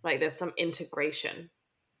 Like there's some integration.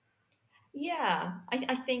 Yeah,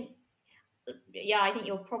 I think, I think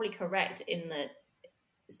you're probably correct in that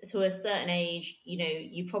to a certain age,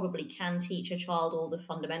 you probably can teach a child all the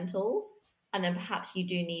fundamentals, and then perhaps you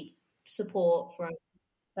do need support from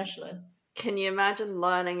specialists. Can you imagine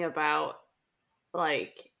learning about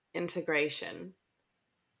like integration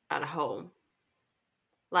at home?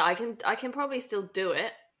 Like I can probably still do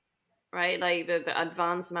it, right? Like the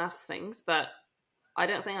advanced math things, but I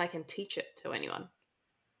don't think I can teach it to anyone.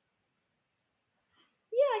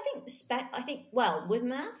 Yeah, I think well, with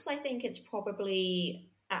maths, I think it's probably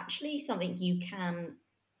actually something you can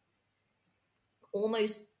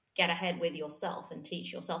almost get ahead with yourself and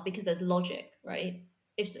teach yourself, because there's logic, right?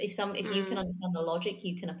 If you can understand the logic,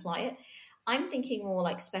 you can apply it. I'm thinking more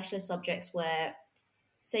like specialist subjects where,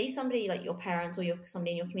 say, somebody like your parents or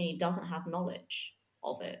somebody in your community doesn't have knowledge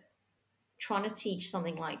of it. Trying to teach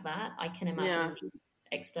something like that, I can imagine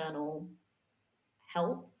external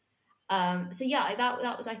help. So yeah,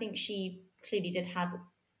 that was, I think she clearly did have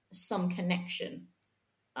some connection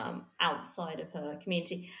outside of her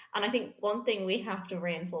community. And I think one thing we have to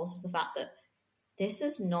reinforce is the fact that this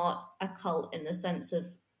is not a cult in the sense of,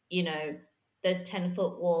 there's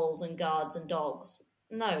 10-foot walls and guards and dogs.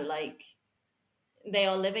 No, like, they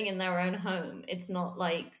are living in their own home. It's not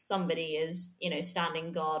like somebody is,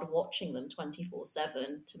 standing guard watching them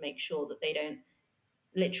 24/7 to make sure that they don't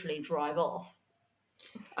literally drive off.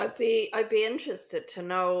 I'd be interested to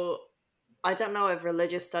know. I don't know if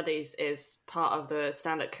religious studies is part of the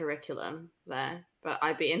standard curriculum there, but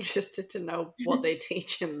I'd be interested to know what they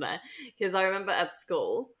teach in there. Because I remember at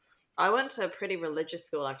school, I went to a pretty religious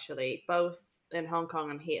school actually, both in Hong Kong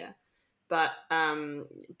and here. But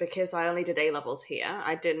because I only did A levels here,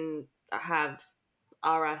 I didn't have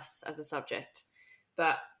RS as a subject.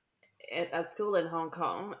 But at school in Hong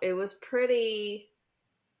Kong, it's pretty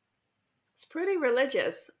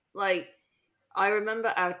religious. Like, I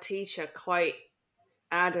remember our teacher quite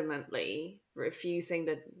adamantly refusing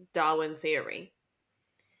the Darwin theory.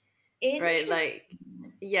 Right? Like,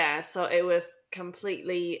 yeah, so it was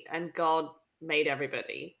completely, and God made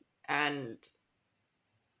everybody, and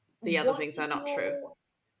the other things are not true.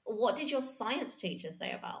 What did your science teacher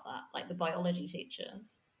say about that? Like the biology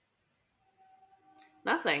teachers?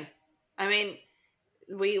 Nothing. I mean,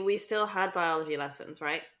 we still had biology lessons,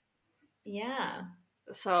 right? Yeah.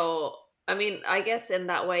 So, I mean, I guess in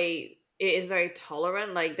that way, it is very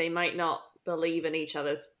tolerant. Like, they might not believe in each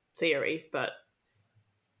other's theories, but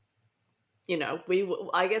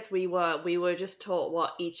I guess we were just taught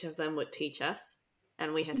what each of them would teach us,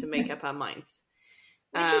 and we had to make up our minds.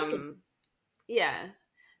 Which is good. Yeah,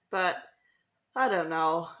 but I don't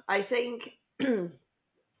know. I think. Okay,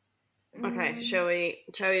 shall we?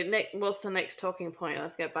 Nick, what's the next talking point?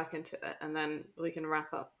 Let's get back into it, and then we can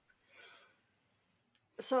wrap up.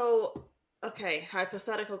 So, okay,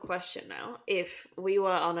 hypothetical question now. If we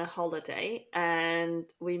were on a holiday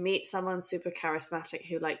and we meet someone super charismatic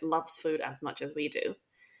who loves food as much as we do,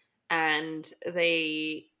 and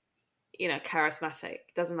they, charismatic,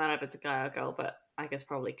 doesn't matter if it's a guy or girl, but I guess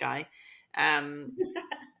probably guy, or maybe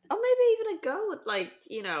even a girl would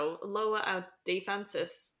lower our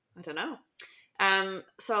defenses. I don't know.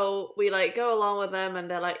 So we go along with them,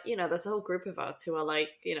 and they're there's a whole group of us who are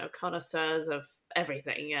connoisseurs of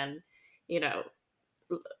everything, and they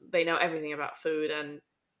know everything about food, and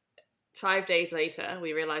 5 days later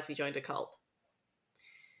we realize we joined a cult.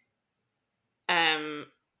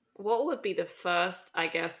 What would be the first, I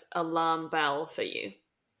guess, alarm bell for you?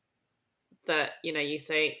 that, you know, you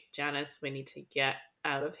say, Janice, we need to get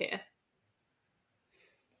out of here?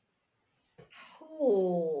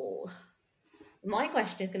 Oh, my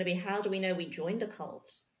question is going to be, how do we know we joined a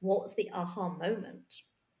cult? What's the aha moment?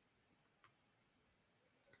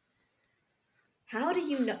 How do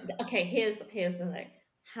you know? Okay, here's the thing.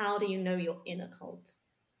 How do you know you're in a cult?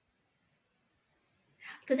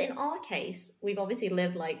 Because in our case, we've obviously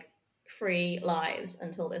lived like free lives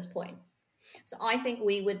until this point. So I think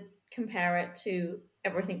we would compare it to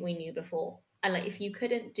everything we knew before. And like, if you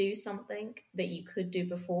couldn't do something that you could do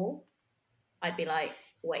before, I'd be like,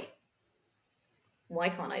 wait, why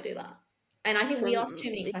can't I do that? And I think we ask too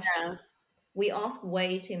many questions. Yeah. We ask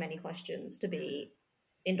way too many questions to be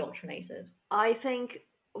indoctrinated. I think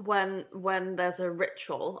when there's a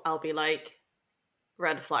ritual, I'll be like,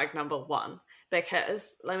 red flag number one.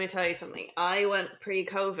 Because let me tell you something. I went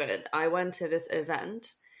pre-COVID, I went to this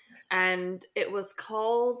event and it was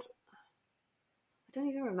called, I don't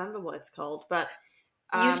even remember what it's called, but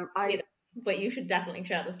but you should definitely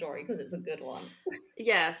share the story because it's a good one.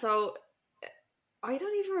 Yeah, so I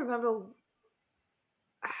don't even remember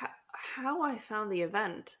how I found the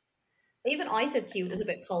event. Even I said to you it was a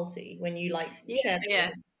bit culty when you like shared it.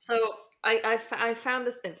 Yeah. So I found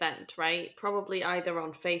this event, right? Probably either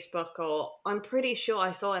on Facebook, or I'm pretty sure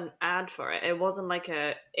I saw an ad for it. It wasn't like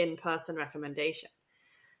a in-person recommendation.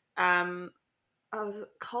 I was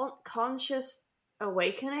Conscious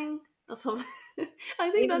Awakening or something.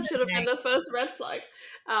 I think that should have been the first red flag.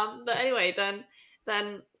 But anyway,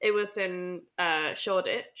 then it was in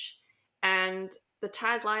Shoreditch, and the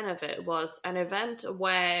tagline of it was an event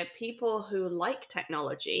where people who like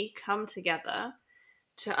technology come together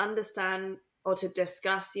to understand or to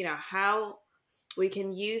discuss, you know, how we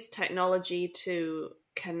can use technology to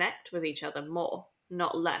connect with each other more,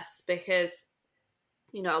 not less. Because,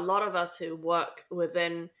 you know, a lot of us who work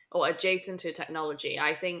within or adjacent to technology,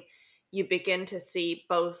 I think you begin to see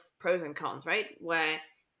both pros and cons, right? Where,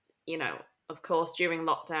 you know, of course, during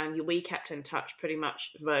lockdown, we kept in touch pretty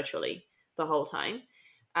much virtually the whole time.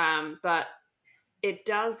 But it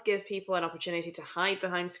does give people an opportunity to hide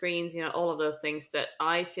behind screens, you know, all of those things that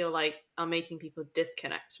I feel like are making people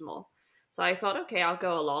disconnect more. So I thought, okay, I'll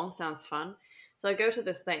go along. Sounds fun. So I go to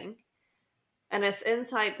this thing, and it's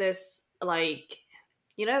inside this, like,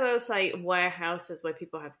 you know, those like warehouses where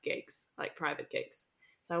people have gigs, like private gigs.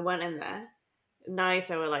 So I went in there. Nice.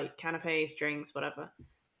 There were like canapes, drinks, whatever.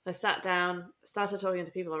 I sat down, started talking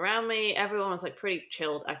to people around me. Everyone was like pretty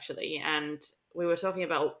chilled, actually. And we were talking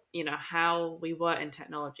about, you know, how we were in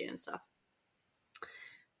technology and stuff.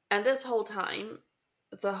 And this whole time,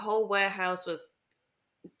 the whole warehouse was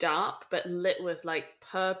dark, but lit with like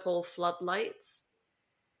purple floodlights.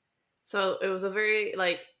 So it was a very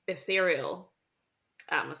like ethereal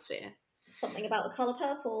atmosphere. Something about the color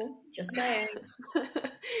purple, just saying.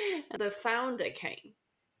 The founder came,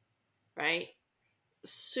 right?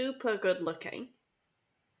 Super good looking.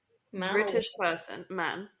 British person,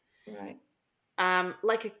 man. Right.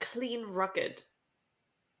 Like a clean rugged,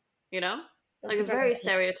 you know? That's like a very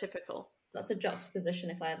stereotypical. That's a juxtaposition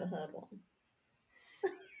if I ever heard one.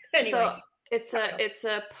 Anyway, so it's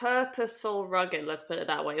a purposeful rugged, let's put it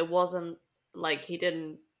that way. It wasn't like he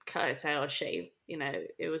didn't cut his hair or shave, you know,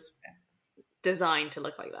 it was designed to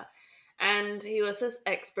look like that. And he was this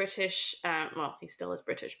ex-British, well, he still is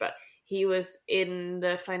British, but he was in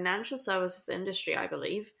the financial services industry, I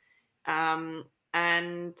believe,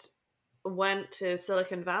 and went to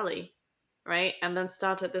Silicon Valley, right? And then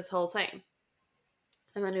started this whole thing.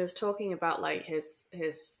 And then he was talking about like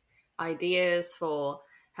his ideas for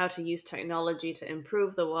how to use technology to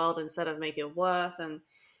improve the world instead of make it worse. And,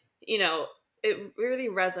 you know, it really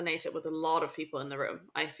resonated with a lot of people in the room,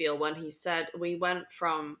 I feel, when he said we went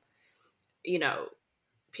from, you know,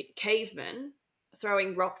 cavemen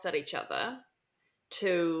throwing rocks at each other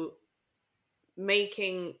to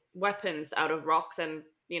making weapons out of rocks and,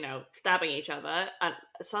 you know, stabbing each other. And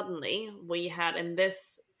suddenly we had, in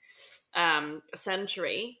this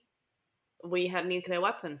century, we had nuclear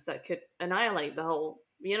weapons that could annihilate the whole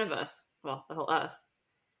universe, well, the whole Earth.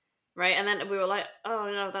 Right? And then we were like, oh,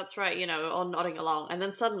 no, that's right, you know, all nodding along. And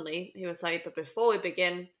then suddenly he was like, but before we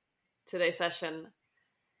begin today's session,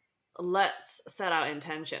 let's set our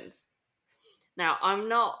intentions. Now,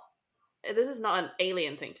 this is not an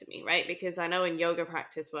alien thing to me, right? Because I know in yoga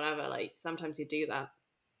practice, whatever, like sometimes you do that.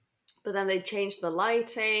 But then they changed the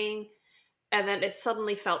lighting, and then it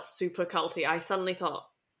suddenly felt super culty. I suddenly thought,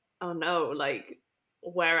 oh no, like,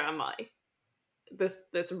 where am I?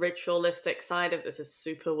 This ritualistic side of this is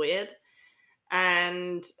super weird.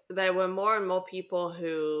 And there were more and more people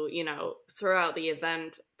who, you know, throughout the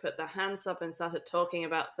event put their hands up and started talking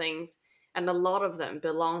about things. and a lot of them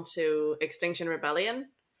belong to Extinction Rebellion.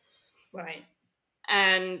 Right.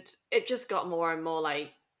 And it just got more and more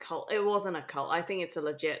like cult. It wasn't a cult. I think it's a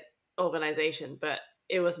legit organization, but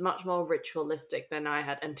it was much more ritualistic than I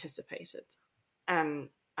had anticipated. And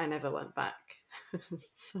I never went back.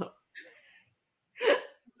 So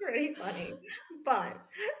it's really funny. But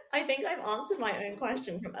I think I've answered my own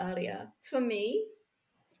question from earlier. For me,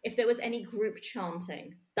 if there was any group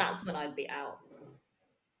chanting, that's when I'd be out.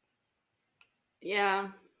 Yeah.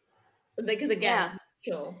 Because again,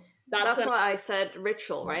 sure. That's why I said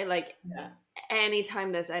ritual, right? Like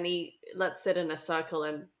anytime there's any, let's sit in a circle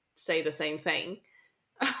and say the same thing,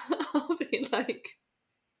 I'll be like,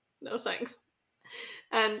 no thanks.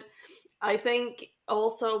 And I think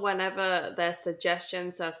also whenever there's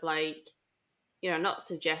suggestions of like, not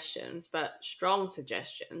suggestions, but strong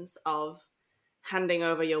suggestions of handing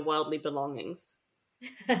over your worldly belongings,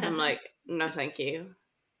 I'm like, no thank you,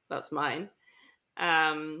 that's mine.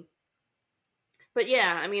 But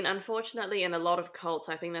yeah, I mean, unfortunately, in a lot of cults,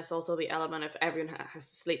 I think there's also the element of everyone has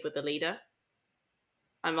to sleep with the leader.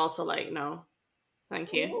 I'm also like, no,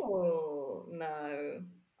 thank you. Oh, no.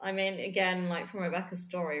 I mean, again, like from Rebecca's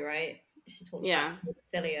story, right? She talked about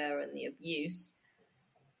pedophilia and the abuse.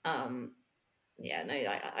 I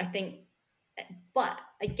think, but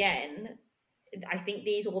again, I think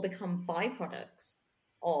these all become byproducts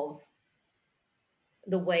of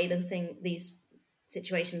the way these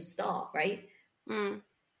situations start, right?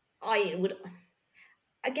 I would,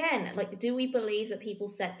 again, like, do we believe that people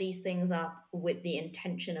set these things up with the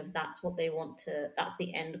intention of that's what they want to, that's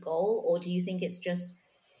the end goal? Or do you think it's just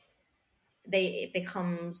it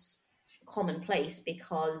becomes commonplace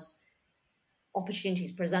because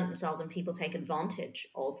opportunities present themselves and people take advantage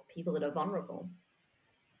of people that are vulnerable?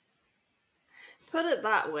 Put it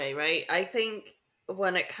that way, right? I think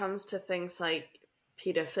when it comes to things like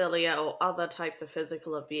pedophilia or other types of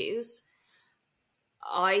physical abuse,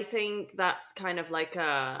 I think that's kind of like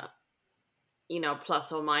a,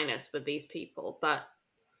 plus or minus with these people. But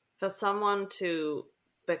for someone to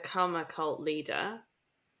become a cult leader,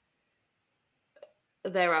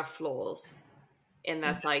 there are flaws in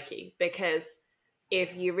their psyche. Because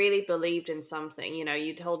if you really believed in something,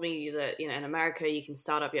 you told me that, in America, you can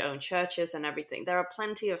start up your own churches and everything. There are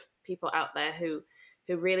plenty of people out there who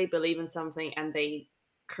really believe in something and they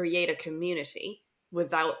create a community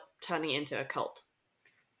without turning it into a cult.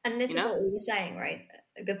 And this is what we were saying, right?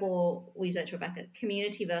 Before we spoke to Rebecca,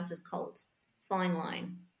 community versus cult, fine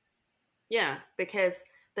line. Yeah, because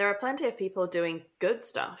there are plenty of people doing good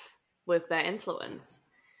stuff with their influence.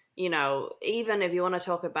 Even if you want to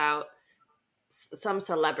talk about some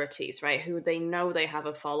celebrities, right, who they know they have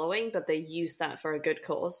a following, but they use that for a good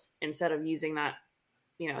cause instead of using that,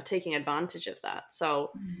 taking advantage of that. So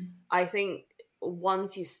I think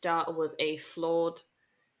once you start with a flawed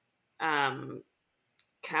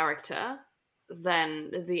character,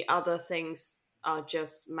 then the other things are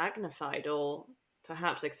just magnified or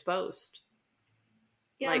perhaps exposed.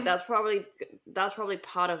 Like that's probably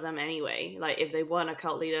part of them anyway. Like if they weren't a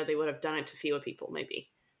cult leader, they would have done it to fewer people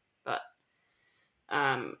maybe. But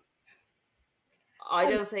I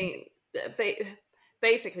don't think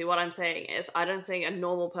basically what I'm saying is I don't think a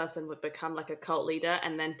normal person would become like a cult leader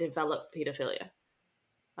and then develop pedophilia.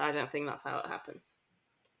 I don't think that's how it happens.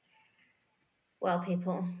 Well,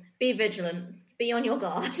 people, be vigilant. Be on your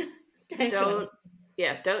guard. Don't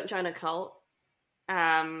join a cult.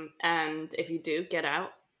 And if you do, get out.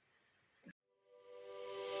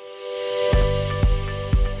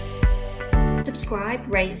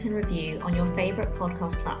 Subscribe, rate, and review on your favourite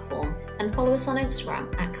podcast platform and follow us on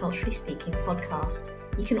Instagram at Culturally Speaking Podcast.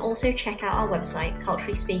 You can also check out our website,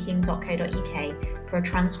 culturallyspeaking.co.uk, for a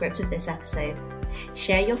transcript of this episode.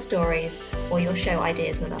 Share your stories or your show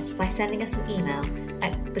ideas with us by sending us an email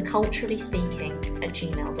at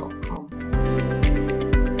theculturallyspeaking@gmail.com.